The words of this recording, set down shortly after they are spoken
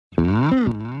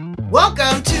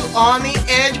Welcome to On the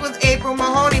Edge with April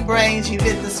Mahoney Brains. You've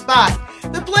hit the spot.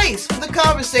 The place where the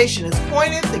conversation is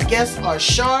pointed, the guests are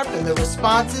sharp, and the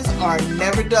responses are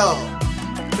never dull.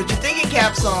 Put your thinking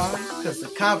caps on, because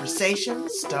the conversation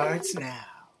starts now.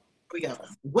 Here we go.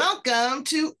 Welcome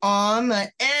to On the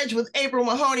Edge with April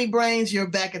Mahoney Brains. You're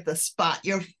back at the spot,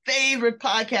 your favorite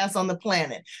podcast on the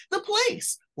planet. The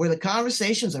place where the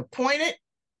conversations are pointed,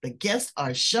 the guests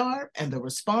are sharp, and the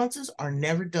responses are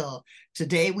never dull.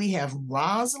 Today we have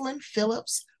Rosslyn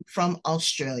Phillips from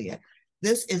Australia.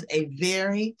 This is a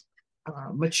very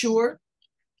mature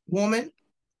woman.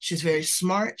 She's very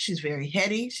smart. She's very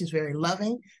heady. She's very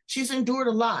loving. She's endured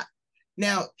a lot.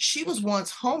 Now, she was once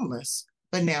homeless,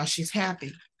 but now she's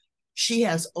happy. She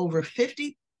has over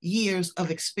 50 years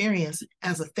of experience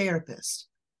as a therapist.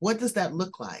 What does that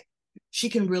look like? She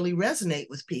can really resonate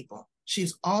with people.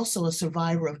 She's also a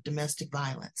survivor of domestic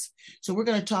violence. So we're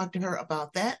going to talk to her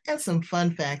about that and some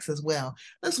fun facts as well.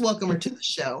 Let's welcome her to the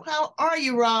show. How are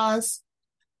you, Roz?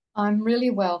 I'm really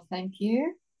well, thank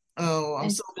you. Oh, I'm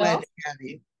so glad to have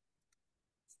you.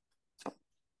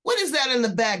 What is that in the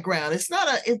background?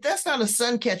 That's not a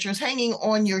sun catcher. It's hanging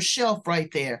on your shelf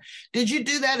right there. Did you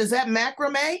do that? Is that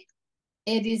macrame?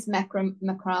 It is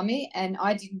macrame, and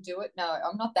I didn't do it. No,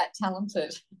 I'm not that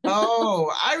talented.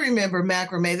 Oh, I remember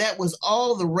macrame. That was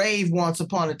all the rave once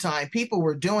upon a time. People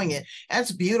were doing it.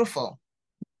 That's beautiful.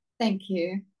 Thank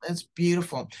you. That's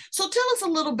beautiful. So tell us a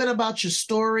little bit about your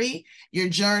story, your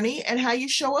journey, and how you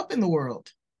show up in the world.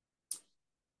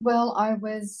 Well, I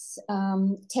was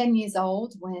 10 years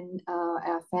old when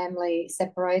our family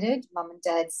separated. Mum and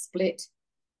Dad split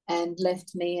and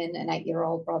left me and an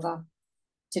 8-year-old brother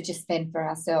to just fend for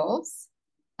ourselves.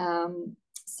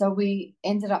 So we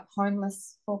ended up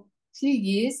homeless for a few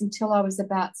years until I was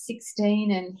about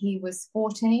 16 and he was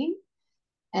 14.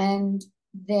 And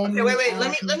then okay,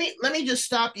 wait. Let me just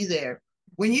stop you there.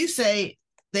 When you say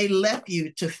they left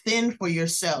you to fend for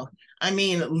yourself, I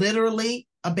mean literally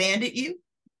abandoned you?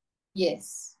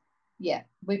 Yes. Yeah.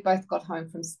 We both got home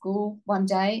from school one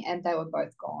day and they were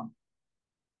both gone.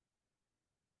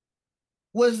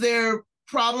 Was there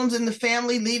problems in the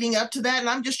family leading up to that? And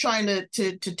I'm just trying to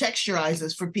texturize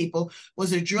this for people.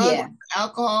 Was there drugs,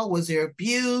 alcohol? Was there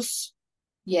abuse?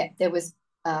 Yeah, there was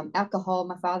alcohol.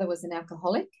 My father was an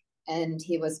alcoholic and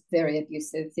he was very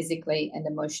abusive physically and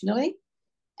emotionally.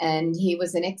 And he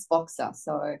was an ex-boxer.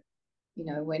 So, you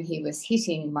know, when he was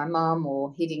hitting my mum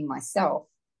or hitting myself,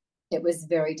 it was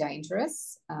very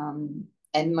dangerous.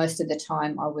 And most of the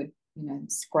time I would,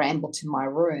 scramble to my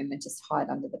room and just hide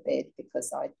under the bed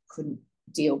because I couldn't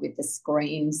deal with the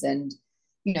screams and,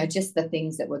 just the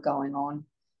things that were going on.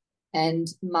 And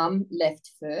Mum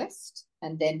left first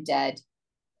and then Dad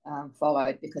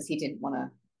followed because he didn't want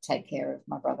to take care of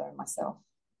my brother and myself.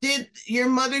 Did your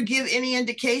mother give any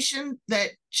indication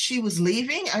that she was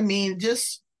leaving? I mean,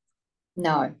 just...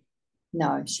 No,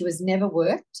 she was never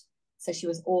worked. So she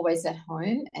was always at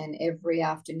home and every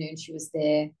afternoon she was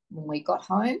there when we got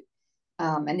home.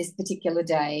 And this particular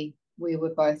day, we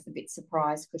were both a bit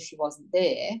surprised because she wasn't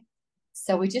there.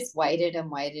 So we just waited and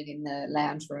waited in the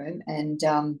lounge room. And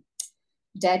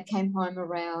Dad came home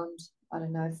around,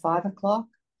 5 o'clock.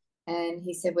 And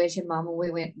he said, "Where's your mum?" And we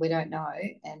went, "We don't know."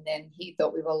 And then he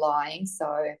thought we were lying.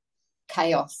 So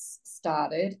chaos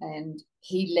started. And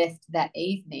he left that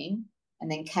evening and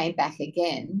then came back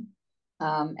again.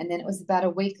 And then it was about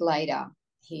a week later,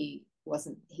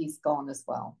 he's gone as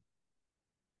well.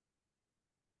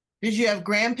 Did you have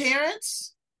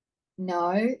grandparents?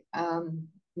 No.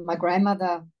 My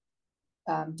grandmother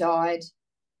died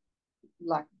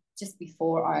like just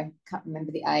before, I can't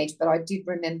remember the age, but I did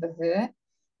remember her.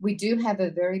 We do have a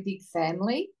very big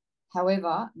family.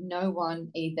 However, no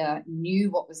one either knew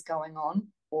what was going on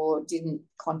or didn't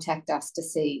contact us to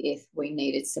see if we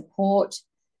needed support.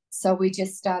 So we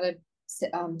just started,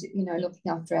 looking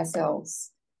after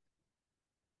ourselves.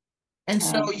 And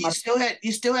so you still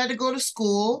had to go to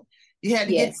school. You had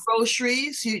to get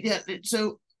groceries.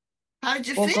 So how did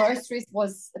you feel? Groceries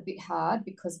was a bit hard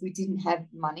because we didn't have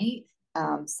money.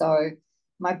 So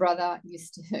my brother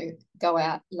used to go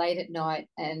out late at night,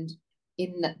 and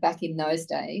back in those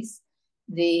days,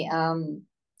 the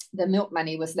milk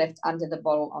money was left under the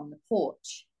bottle on the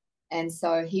porch, and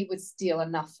so he would steal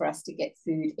enough for us to get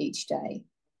food each day,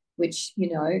 which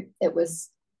it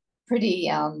was pretty.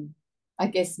 I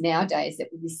guess nowadays it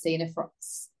would be seen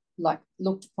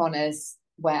looked upon as,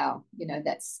 wow,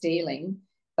 that's stealing.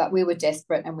 But we were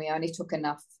desperate and we only took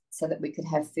enough so that we could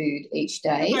have food each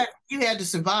day. You had to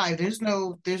survive. There's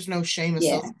no shame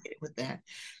associated with that.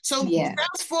 So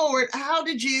fast forward, how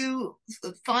did you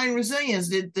find resilience?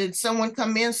 Did someone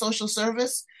come in, social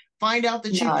service, find out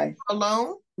that you No, were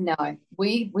alone? no.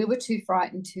 We were too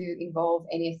frightened to involve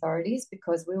any authorities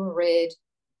because we were reared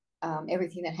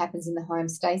everything that happens in the home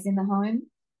stays in the home.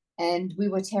 And we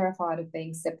were terrified of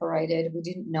being separated. We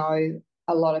didn't know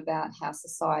a lot about how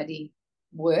society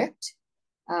worked.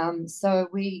 So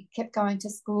we kept going to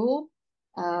school.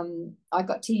 I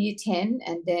got to year 10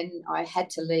 and then I had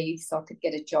to leave so I could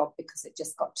get a job because it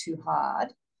just got too hard.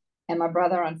 And my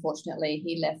brother, unfortunately,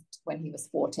 he left when he was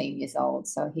 14 years old.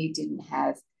 So he didn't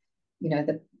have,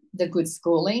 the good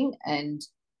schooling. And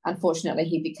unfortunately,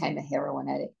 he became a heroin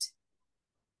addict.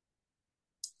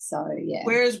 So, yeah.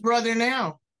 Where is brother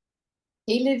now?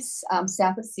 He lives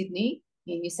south of Sydney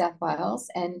in New South Wales,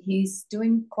 and he's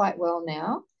doing quite well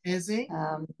now. Is he?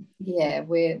 Yeah,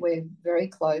 we're very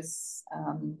close.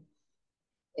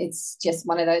 It's just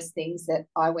one of those things that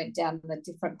I went down a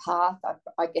different path.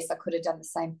 I guess I could have done the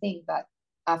same thing, but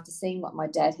after seeing what my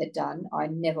dad had done, I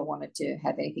never wanted to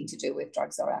have anything to do with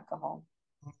drugs or alcohol.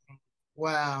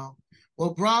 Wow.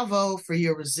 Well, bravo for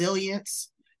your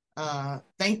resilience.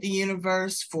 Thank the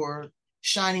universe for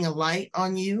shining a light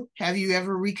on you. Have you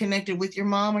ever reconnected with your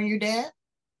mom or your dad?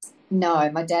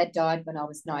 No, my dad died when I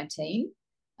was 19.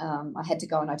 I had to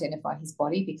go and identify his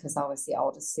body because I was the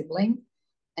oldest sibling.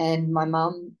 And my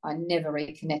mum, I never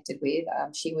reconnected with.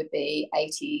 She would be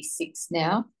 86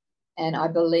 now. And I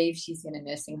believe she's in a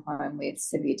nursing home with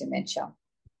severe dementia.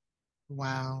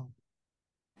 Wow.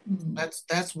 Mm.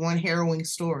 That's one harrowing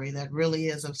story that really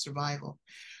is of survival.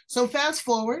 So fast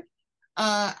forward,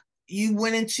 uh, you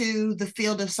went into the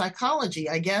field of psychology,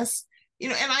 I guess.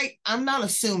 And I'm not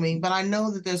assuming, but I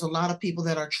know that there's a lot of people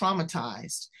that are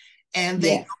traumatized and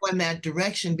they Yeah. go in that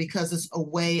direction because it's a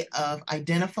way of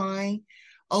identifying,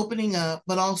 opening up,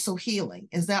 but also healing.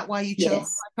 Is that why you chose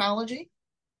Yes. psychology?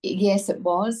 Yes, it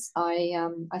was.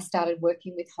 I started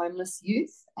working with homeless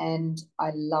youth and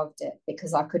I loved it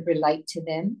because I could relate to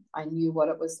them. I knew what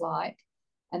it was like.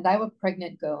 And they were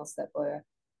pregnant girls that were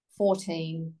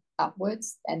 14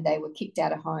 upwards and they were kicked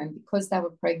out of home because they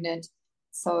were pregnant.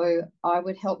 So I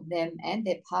would help them and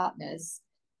their partners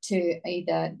to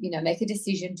either, make a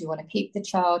decision. Do you want to keep the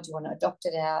child? Do you want to adopt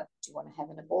it out? Do you want to have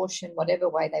an abortion? Whatever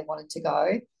way they wanted to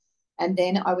go. And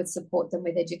then I would support them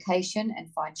with education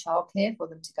and find childcare for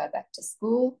them to go back to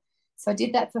school. So I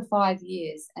did that for 5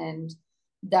 years, and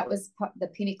that was the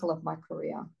pinnacle of my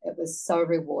career. It was so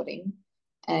rewarding,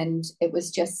 and it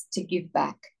was just to give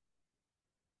back.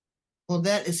 Well,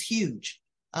 that is huge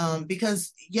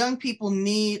because young people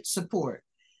need support.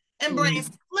 And Brains,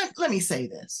 Mm. let me say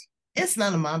this. It's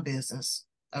none of my business,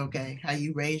 okay, how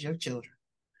you raise your children.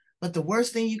 But the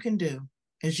worst thing you can do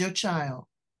is your child,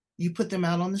 you put them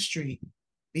out on the street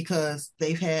because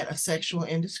they've had a sexual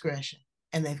indiscretion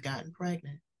and they've gotten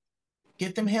pregnant.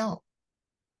 Get them help.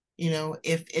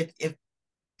 If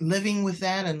living with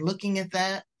that and looking at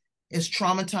that is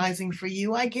traumatizing for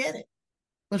you, I get it.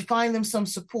 But find them some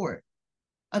support.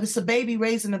 It's a baby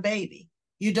raising a baby.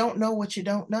 You don't know what you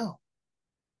don't know.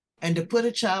 And to put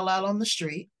a child out on the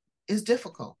street is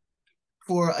difficult.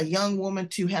 For a young woman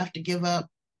to have to give up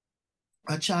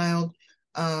a child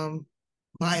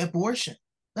by abortion,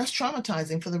 that's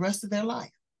traumatizing for the rest of their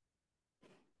life.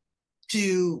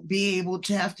 To be able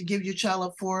to have to give your child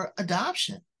up for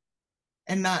adoption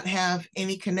and not have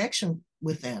any connection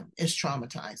with them is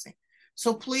traumatizing.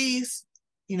 So please,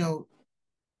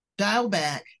 dial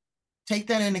back, take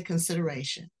that into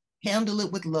consideration, handle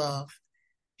it with love,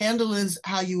 handle it as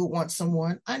how you would want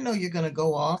someone. I know you're going to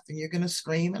go off and you're going to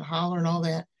scream and holler and all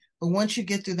that, but once you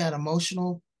get through that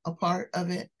emotional part of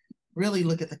it, really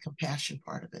look at the compassion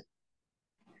part of it.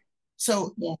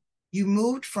 So Yeah. you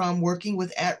moved from working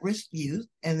with at-risk youth,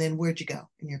 and then where'd you go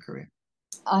in your career?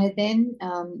 I then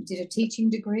did a teaching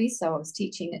degree. So I was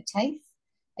teaching at TAFE,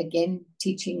 again,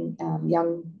 teaching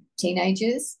young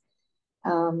teenagers.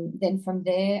 Then from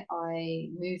there, I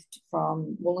moved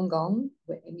from Wollongong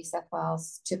in New South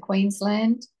Wales to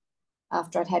Queensland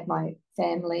after I'd had my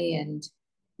family. And,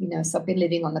 so I've been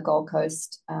living on the Gold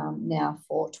Coast now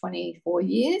for 24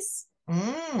 years.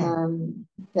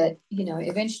 But,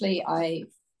 eventually I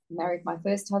married my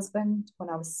first husband when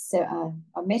I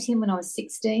met him when I was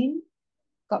 16,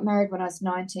 got married when I was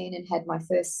 19 and had my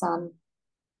first son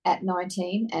at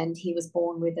 19, and he was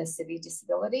born with a severe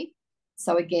disability.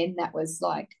 So again, that was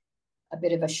like a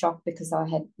bit of a shock because I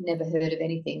had never heard of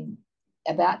anything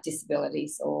about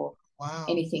disabilities or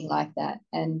anything like that.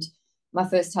 And my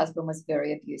first husband was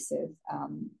very abusive.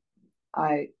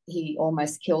 He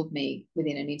almost killed me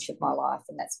within an inch of my life,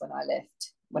 and that's when I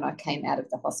left. When I came out of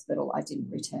the hospital, I didn't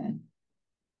return.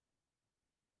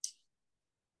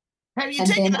 Have you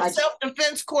taken a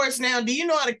self-defense course now? Do you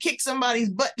know how to kick somebody's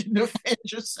butt to defend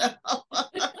yourself?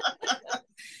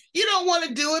 don't want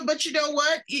to do it, but you know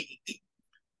what?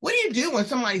 What do you do when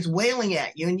somebody's wailing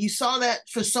at you? And you saw that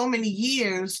for so many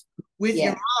years with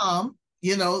your Yeah, mom,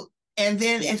 and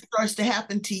then yeah. it starts to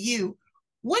happen to you.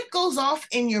 What goes off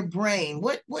in your brain?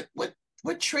 What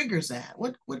triggers that?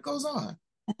 What goes on?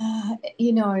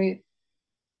 You know,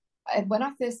 when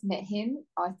I first met him,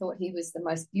 I thought he was the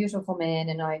most beautiful man,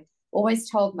 and I always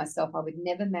told myself I would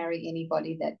never marry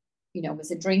anybody that,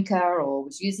 was a drinker or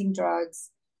was using drugs.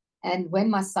 And when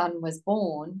my son was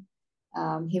born,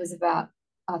 he was about,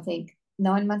 I think,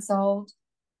 9 months old.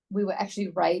 We were actually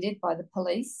raided by the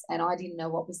police, and I didn't know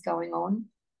what was going on.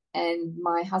 And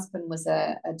my husband was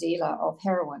a dealer of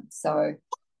heroin, so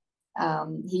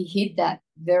he hid that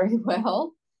very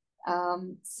well.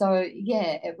 So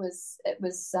yeah, it was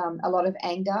a lot of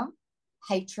anger,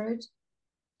 hatred,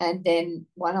 and then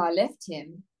when I left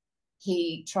him,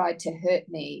 he tried to hurt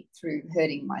me through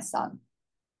hurting my son,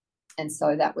 and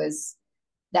so that was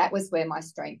where my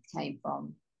strength came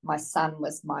from. My son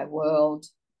was my world,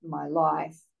 my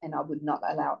life, and I would not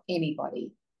allow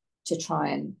anybody to try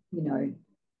and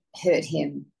hurt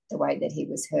him the way that he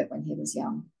was hurt when he was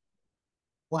young.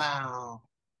 Wow,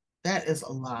 that is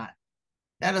a lot.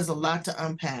 That is a lot to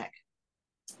unpack.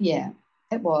 Yeah,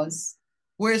 it was.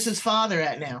 Where's his father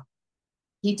at now?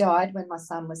 He died when my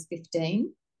son was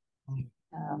 15.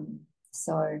 Mm.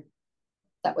 So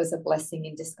that was a blessing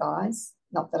in disguise.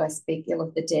 Not that I speak ill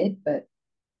of the dead, but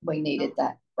we needed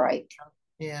that break.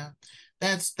 Yeah,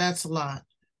 that's a lot.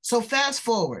 So fast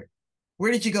forward,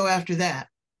 where did you go after that?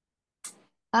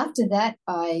 After that,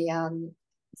 I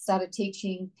started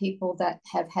teaching people that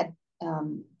have had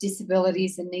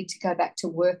disabilities and need to go back to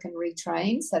work and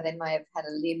retrain. So they may have had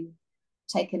a limb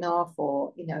taken off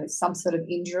or, some sort of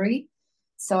injury.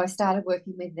 So I started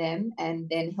working with them and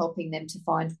then helping them to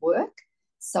find work.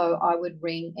 So I would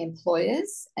ring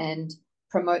employers and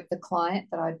promote the client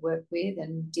that I'd worked with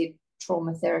and did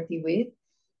trauma therapy with.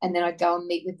 And then I'd go and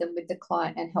meet with them with the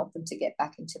client and help them to get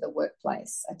back into the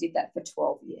workplace. I did that for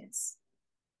 12 years.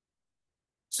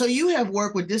 So you have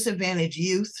worked with disadvantaged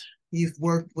youth, you've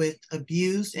worked with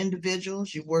abused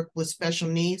individuals, you've worked with special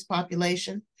needs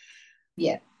population.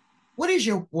 Yeah. What is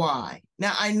your why?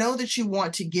 Now I know that you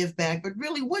want to give back, but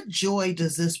really what joy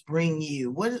does this bring you?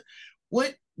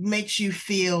 What makes you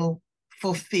feel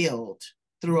fulfilled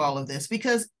through all of this?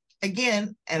 Because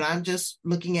again, and I'm just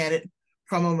looking at it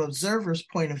from an observer's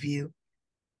point of view,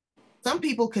 some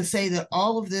people could say that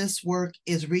all of this work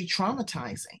is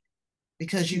re-traumatizing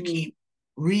because you Mm. keep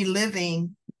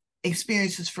reliving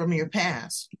experiences from your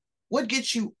past. What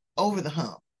gets you over the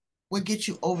hump? What gets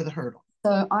you over the hurdle?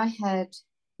 So I had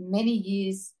many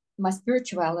years, my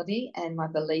spirituality and my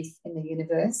belief in the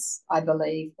universe, I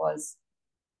believe, was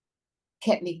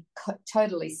kept me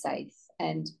totally safe.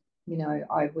 And,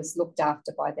 I was looked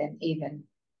after by them even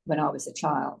when I was a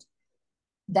child.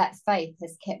 That faith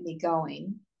has kept me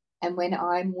going. And when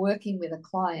I'm working with a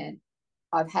client,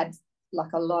 I've had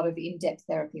like a lot of in-depth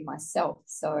therapy myself.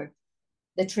 So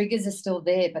the triggers are still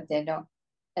there, but they're not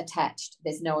attached.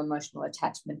 There's no emotional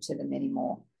attachment to them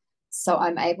anymore. So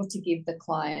I'm able to give the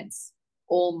clients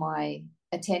all my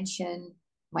attention,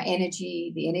 my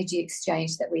energy, the energy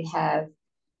exchange that we have.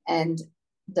 And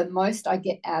the most I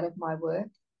get out of my work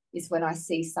is when I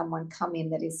see someone come in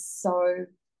that is so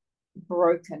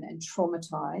broken and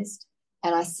traumatized,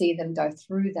 and I see them go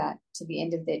through that to the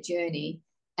end of their journey,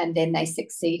 and then they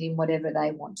succeed in whatever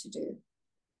they want to do.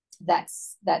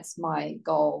 That's my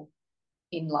goal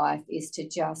in life, is to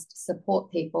just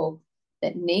support people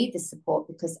that need the support,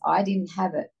 because I didn't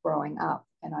have it growing up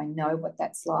and I know what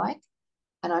that's like.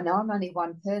 And I know I'm only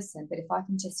one person, but if I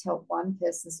can just help one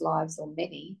person's lives or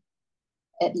many,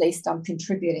 at least I'm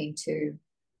contributing to,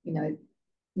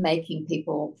 making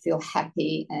people feel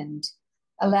happy and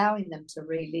allowing them to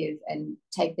relive and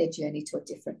take their journey to a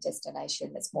different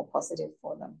destination that's more positive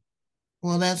for them.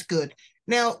 Well, that's good.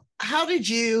 Now,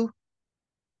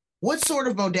 what sort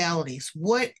of modalities,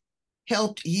 what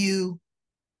helped you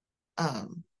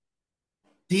um,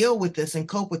 deal with this and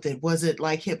cope with it? Was it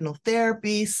like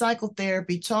hypnotherapy,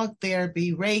 psychotherapy, talk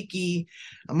therapy, Reiki,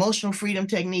 emotional freedom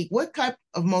technique? What type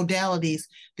of modalities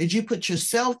did you put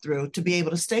yourself through to be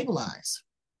able to stabilize?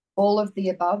 All of the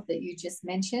above that you just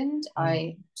mentioned. Mm.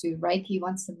 I do Reiki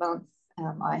once a month.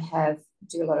 I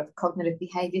do a lot of cognitive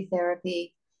behavior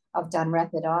therapy. I've done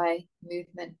rapid eye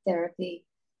movement therapy.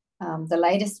 The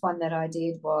latest one that I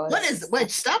did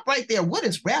Wait, stop right there. What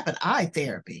is rapid eye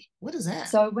therapy? What is that?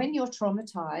 so when you're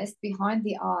traumatized, behind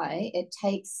the eye, it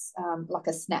takes like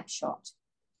a snapshot.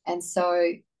 And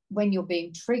so when you're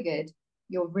being triggered,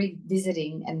 you're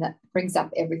revisiting, and that brings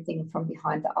up everything from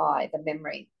behind the eye, the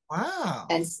memory Wow.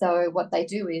 And so what they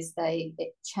do is they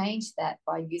change that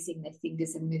by using their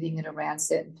fingers and moving it around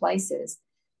certain places.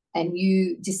 And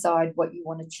you decide what you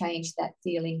want to change that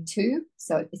feeling to.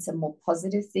 So it's a more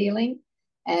positive feeling.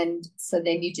 And so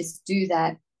then you just do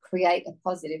that, create a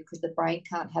positive, because the brain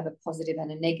can't have a positive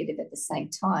and a negative at the same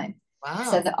time.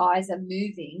 So Wow. the eyes are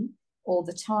moving all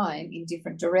the time in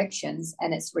different directions,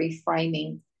 and it's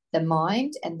reframing the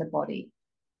mind and the body.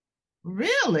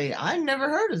 Really? I never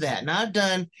heard of that.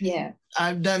 And Yeah,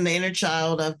 I've done the inner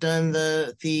child, I've done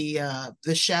the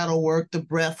shadow work, the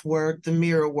breath work, the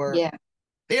mirror work. yeah,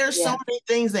 There are so yeah. many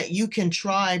things that you can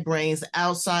try, brains,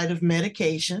 outside of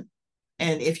medication.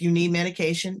 And if you need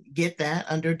medication, get that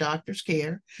under doctor's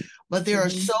care. But there are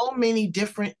Mm-hmm. so many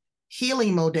different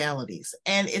healing modalities,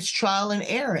 and it's trial and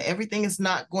error. Everything is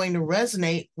not going to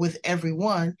resonate with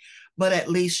everyone, but at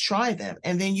least try them.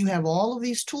 And then you have all of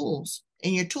these tools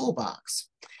in your toolbox.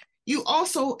 You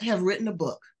also have written a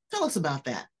book. Tell us about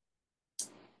that.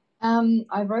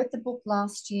 I wrote the book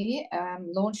last year,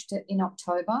 launched it in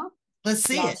October Let's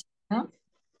see it. last year.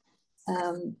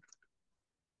 Um,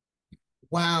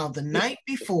 Wow, the night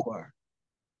before.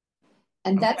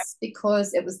 and Okay. that's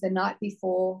because it was the night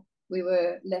before we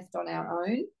were left on our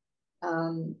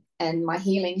own. And my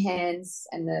healing hands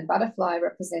and the butterfly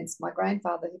represents my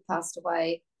grandfather who passed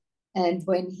away. And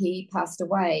when he passed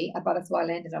away, a butterfly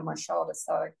landed on my shoulder.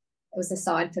 So it was a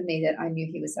sign for me that I knew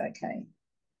he was okay.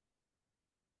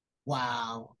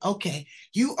 Wow. Okay.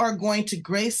 You are going to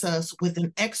grace us with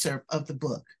an excerpt of the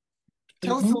book.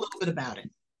 Tell us a Mm-hmm. little bit about it.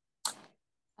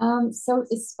 So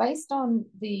it's based on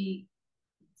the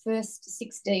first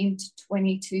 16 to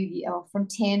 22 years, from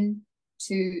 10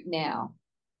 to now.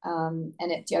 And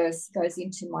it just goes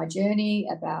into my journey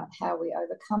about how we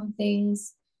overcome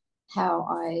things, how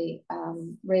I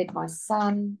read my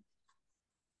son.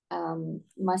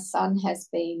 My son has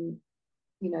been,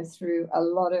 through a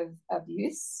lot of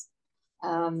abuse,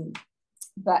 um,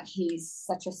 but he's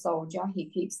such a soldier. He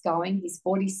keeps going. He's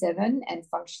 47 and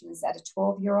functions at a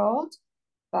 12-year-old,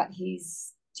 but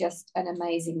he's just an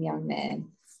amazing young man.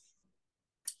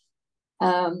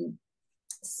 Um,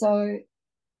 so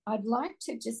I'd like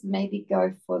to just maybe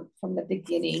go from the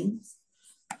beginning.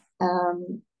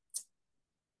 Um,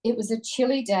 it was a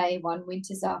chilly day one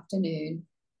winter's afternoon.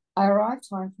 I arrived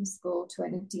home from school to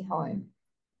an empty home.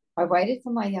 I waited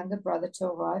for my younger brother to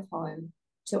arrive home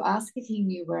to ask if he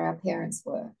knew where our parents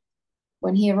were.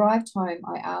 When he arrived home,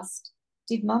 I asked,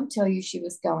 "Did Mum tell you she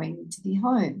was going to be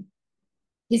home?"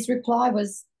 His reply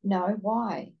was, "No,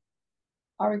 why?"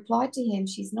 I replied to him,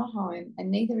 "She's not home, and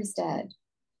neither is Dad."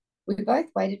 We both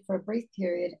waited for a brief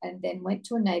period and then went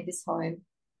to a neighbour's home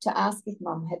to ask if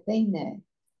Mum had been there.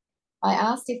 I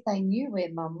asked if they knew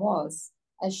where Mum was,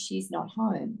 as she's not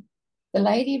home. The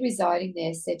lady residing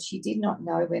there said she did not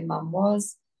know where Mum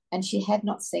was and she had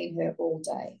not seen her all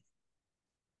day.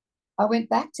 I went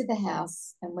back to the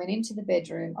house and went into the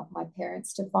bedroom of my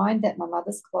parents to find that my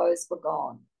mother's clothes were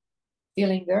gone.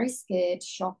 Feeling very scared,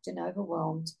 shocked, and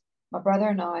overwhelmed, my brother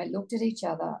and I looked at each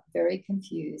other, very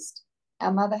confused.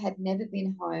 Our mother had never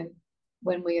been home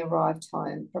when we arrived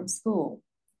home from school.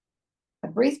 A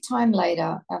brief time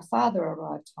later, our father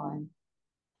arrived home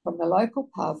from the local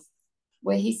pub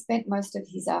where he spent most of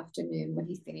his afternoon when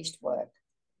he finished work.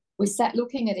 We sat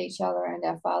looking at each other, and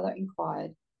our father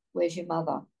inquired, "Where's your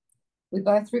mother?" We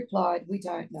both replied, "We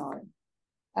don't know."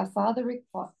 Our father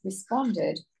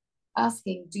responded,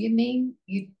 asking, "Do you mean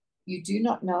you do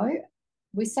not know?"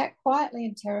 We sat quietly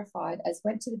and terrified as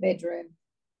went to the bedroom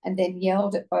and then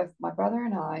yelled at both my brother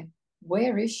and I,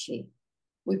 "Where is she?"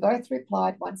 We both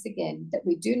replied once again that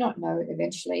we do not know.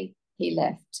 Eventually, he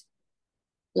left.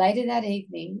 Later that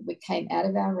evening, we came out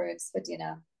of our rooms for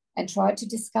dinner and tried to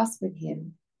discuss with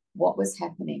him what was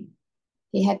happening.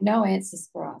 He had no answers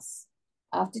for us.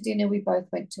 After dinner, we both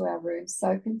went to our rooms,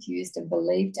 so confused, and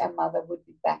believed our mother would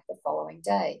be back the following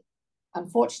day.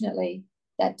 Unfortunately,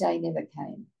 that day never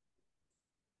came.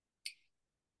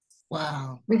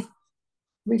 Wow. Re-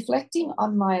 Reflecting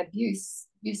on my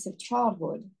abusive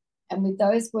childhood, and with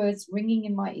those words ringing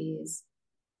in my ears,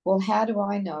 well, how do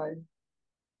I know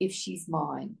if she's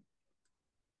mine?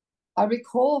 I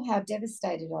recall how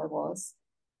devastated I was.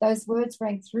 Those words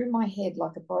rang through my head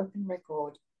like a broken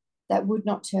record that would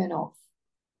not turn off.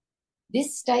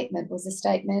 This statement was a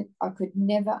statement I could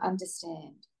never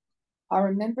understand. I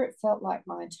remember it felt like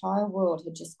my entire world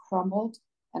had just crumbled,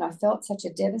 and I felt such a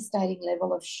devastating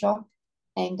level of shock,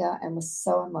 anger, and was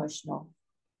so emotional.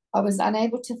 I was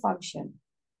unable to function.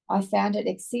 I found it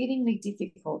exceedingly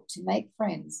difficult to make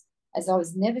friends as I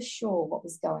was never sure what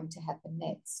was going to happen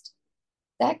next.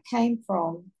 That came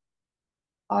from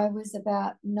I was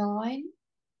about 9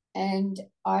 And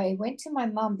I went to my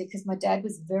mum because my dad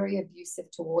was very abusive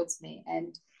towards me.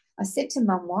 And I said to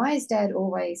mum, why is dad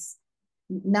always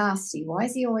nasty? Why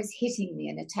is he always hitting me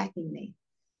and attacking me?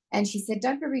 And she said,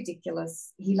 don't be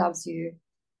ridiculous. He loves you.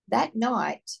 That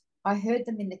night, I heard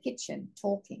them in the kitchen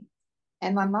talking.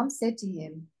 And my mum said to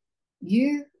him,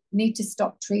 you need to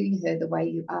stop treating her the way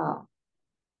you are.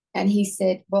 And he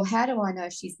said, well, how do I know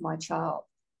she's my child?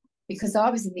 Because I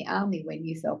was in the army when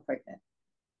you fell pregnant.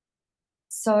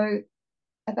 So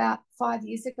about 5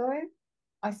 years ago,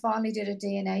 I finally did a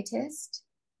DNA test.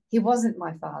 He wasn't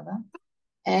my father.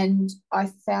 And I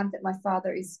found that my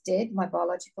father is dead, my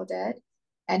biological dad,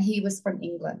 and he was from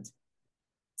England.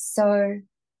 So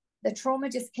the trauma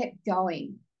just kept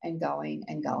going and going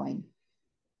and going.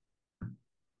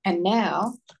 And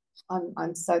now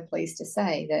I'm so pleased to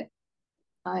say that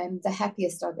I'm the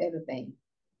happiest I've ever been.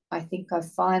 I think I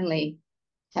finally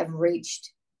have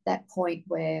reached that point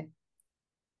where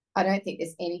I don't think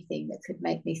there's anything that could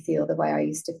make me feel the way I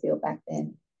used to feel back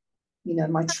then. You know,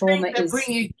 my trauma is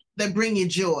that bring you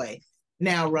joy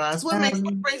now, Roz. What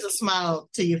um, brings a smile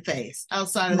to your face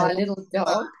outside of my that? little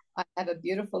dog. I have a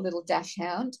beautiful little dash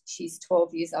hound. She's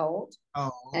 12 years old,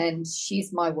 Oh, and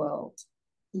she's my world.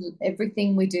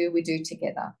 Everything we do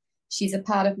together. She's a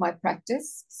part of my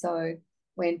practice. So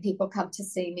when people come to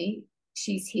see me,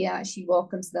 she's here. She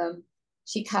welcomes them.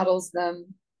 She cuddles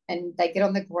them, and they get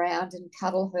on the ground and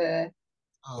cuddle her.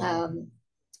 oh. Um,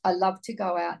 I love to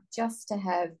go out just to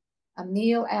have a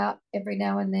meal out every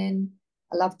now and then.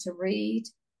 I love to read,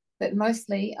 but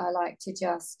mostly I like to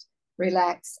just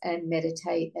relax and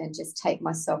meditate and just take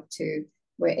myself to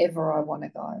wherever I want to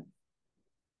go.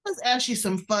 Let's ask you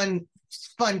some fun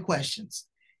questions.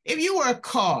 If you were a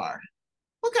car,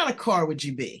 what kind of car would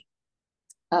you be?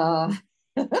 Uh,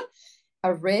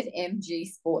 a red MG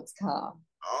sports car.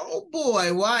 Oh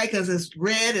boy, why? Because it's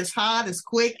red, it's hot, it's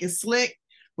quick, it's slick.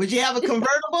 Would you have a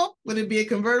convertible? Would it be a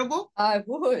convertible? I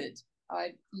would.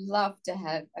 I'd love to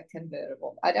have a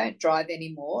convertible. I don't drive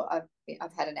anymore.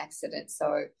 I've had an accident,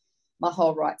 so my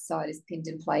whole right side is pinned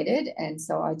and plated, and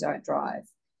so I don't drive.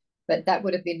 But that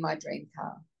would have been my dream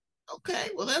car. Okay,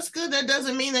 well that's good. That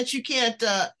doesn't mean that you can't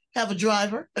have a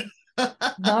driver.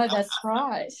 No, that's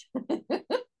right.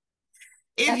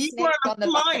 If you That's were next an on the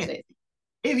bucket appliance, list.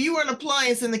 if you were an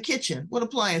appliance in the kitchen, what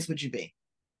appliance would you be?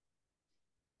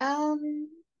 Um,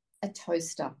 a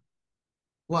toaster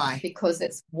Why? because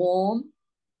it's warm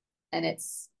and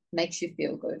it's makes you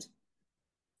feel good.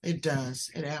 It does.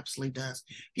 It absolutely does.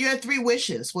 If you had three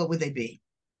wishes, what would they be?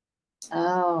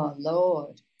 Oh,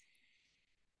 Lord.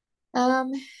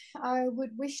 Um, I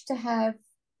would wish to have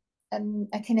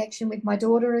a connection with my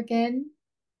daughter again.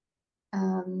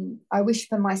 I wish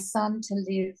for my son to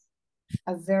live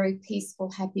a very peaceful,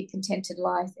 happy, contented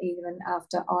life even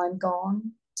after I'm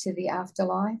gone to the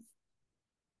afterlife.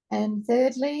 And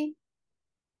thirdly,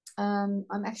 I'm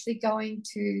actually going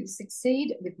to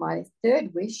succeed with my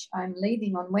third wish. I'm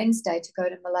leaving on Wednesday to go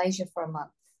to Malaysia for a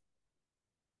month.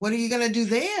 What are you going to do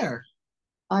there?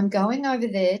 I'm going over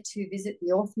there to visit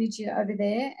the orphanage over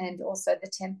there and also the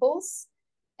temples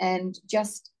and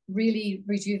just really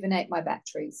rejuvenate my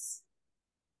batteries.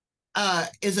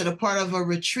 Is it a part of a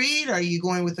retreat? Are you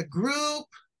going with a group?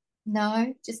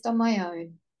 No, just on my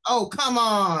own. Oh, come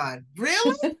on.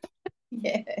 Really?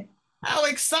 Yeah, How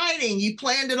exciting. You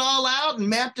planned it all out and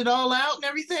mapped it all out and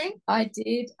everything? I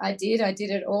did. I did. I did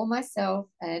it all myself,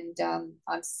 and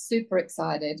I'm super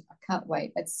excited. I can't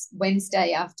wait. It's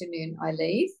Wednesday afternoon. I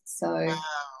leave, Wow. so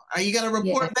Are you going to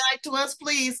yeah, report back to us,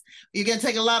 please? You're going to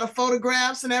take a lot of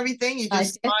photographs and everything? You're I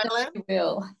just smiling? definitely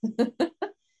will.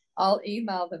 I'll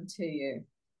email them to you.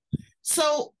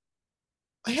 So,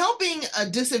 helping a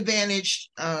disadvantaged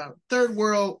third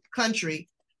world country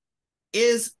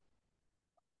is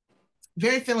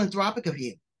very philanthropic of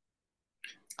you.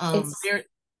 It's Very,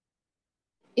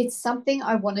 it's something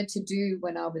I wanted to do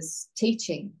when I was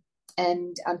teaching,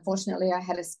 and unfortunately, I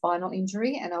had a spinal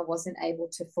injury, and I wasn't able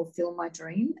to fulfill my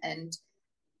dream. And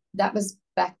that was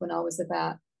back when I was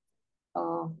about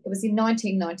it was in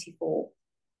 1994,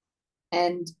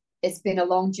 and it's been a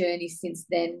long journey since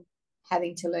then,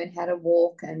 having to learn how to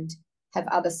walk and have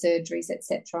other surgeries,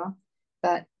 etc.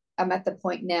 But I'm at the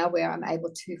point now where I'm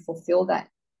able to fulfill that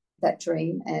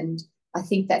dream, and I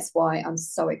think that's why I'm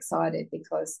so excited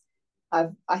because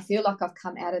I feel like I've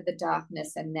come out of the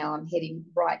darkness and now I'm heading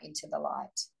right into the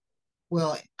light.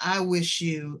 well, I wish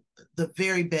you the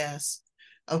very best.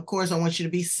 Of course, I want you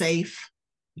to be safe.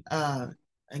 Uh,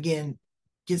 Again,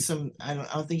 get some. I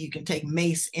don't think you can take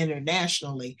mace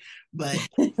internationally, but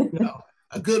you know,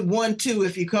 a good 1-2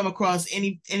 if you come across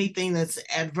anything that's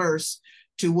adverse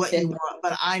to what you Definitely. want.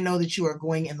 But I know that you are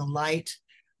going in the light.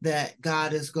 that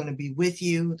God is going to be with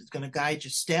you. It's going to guide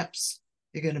your steps.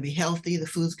 You're going to be healthy. The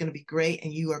food's going to be great.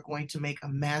 And you are going to make a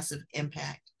massive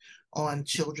impact on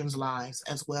children's lives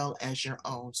as well as your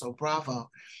own. So bravo.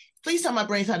 Please tell my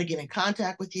brains how to get in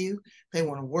contact with you. They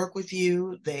want to work with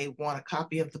you. They want a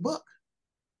copy of the book.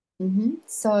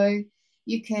 So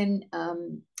you can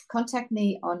contact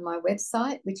me on my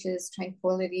website, which is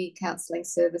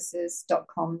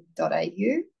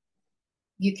tranquilitycounselingservices.com.au.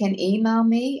 You can email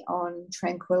me on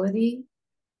tranquility,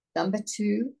 number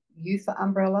 2, U for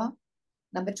umbrella,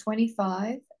 number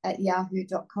 25 at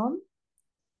yahoo.com.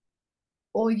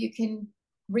 Or you can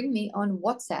ring me on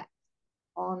WhatsApp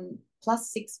on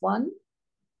 +61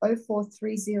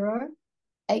 0430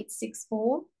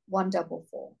 864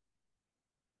 144.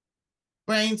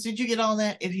 Brains, did you get all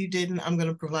that? If you didn't, I'm going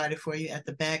to provide it for you at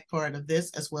the back part of this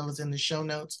as well as in the show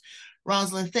notes.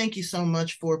 Rosslyn, thank you so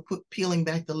much for peeling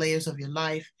back the layers of your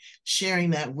life, sharing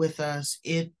that with us.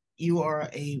 You are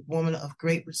a woman of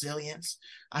great resilience.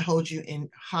 I hold you in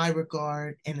high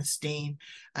regard and esteem.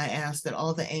 I ask that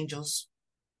all the angels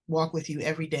walk with you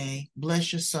every day,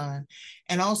 bless your son,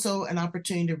 and also an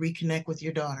opportunity to reconnect with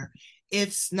your daughter.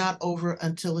 It's not over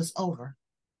until it's over.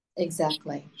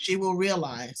 Exactly. She will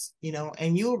realize,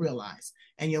 and you'll realize,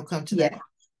 and you'll come to that.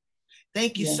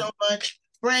 Thank you so much.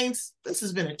 Brains, this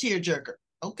has been a tearjerker.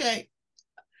 Okay.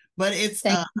 But it's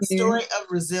a story of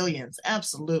resilience.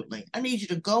 Absolutely. I need you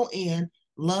to go in,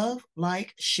 love,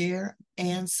 like, share,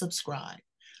 and subscribe.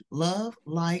 Love,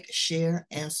 like, share,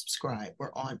 and subscribe.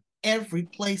 We're on every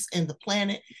place in the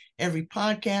planet, every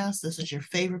podcast. This is your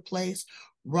favorite place.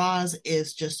 Roz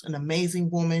is just an amazing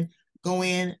woman. Go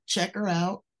in, check her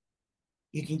out.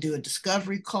 You can do a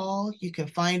discovery call. You can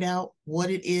find out what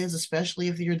it is, especially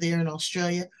if you're there in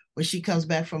Australia. When she comes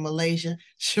back from Malaysia,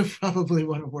 she'll probably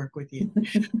want to work with you.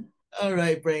 All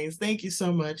right, Brains. Thank you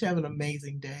so much. Have an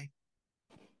amazing day.